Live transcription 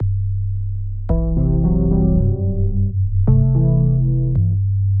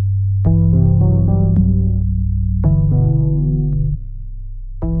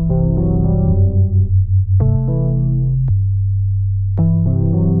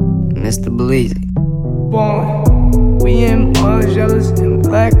Mr. Bleezy. Ballin', we in Margielas and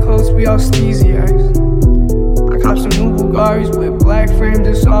black coats, we all steezy eyes. I cop some new Bulgaris with black frames,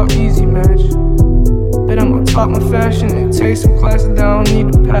 it's all easy match. Bet I'm on top of my fashion and take some classes that I don't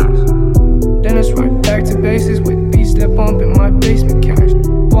need to pass. Then it's right back to basics with beats that bump in my basement cash.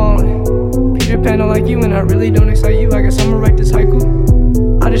 Ballin', Peter Pan don't like you and I really don't excite you. I guess I'ma write this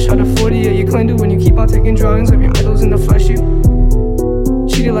haiku. I just shot a 40 at your clan dude when you keep on taking drawings of your idols in the flesh you.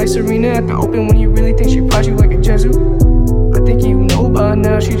 Treated like Serena at the open when you really think she prize you like a Jesu. I think you know by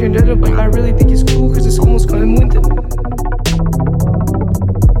now she turned dead up, but I really think it's cool cause it's almost coming winter.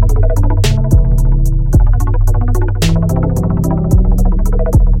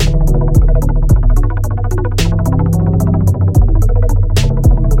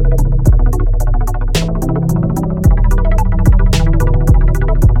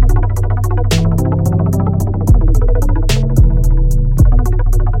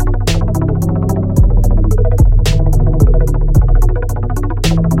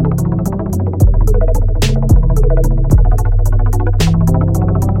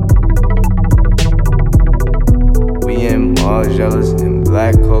 Jealous in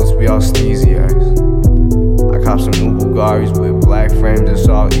black coats, we all steezy eyes. I cop some new Bulgaris with black frames, it's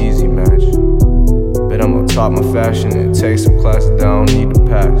all easy match. Bet I'm on top of my fashion and take some classes that I don't need to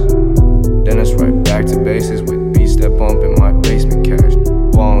pass. Then it's right back to basics with beats that bump in my basement cash.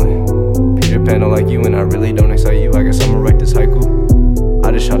 Ballin', Peter Pan don't like you and I really don't excite you. I guess I'ma write this haiku.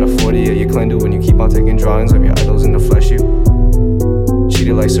 I just shot a 40 at your clan dude when you keep on taking drawings of your idols in the flesh you.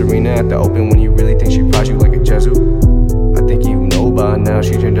 Cheated like Serena at the open when you really think she prize you like a Jesu. I think you know by now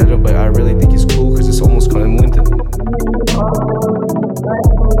she turned dead up, but I really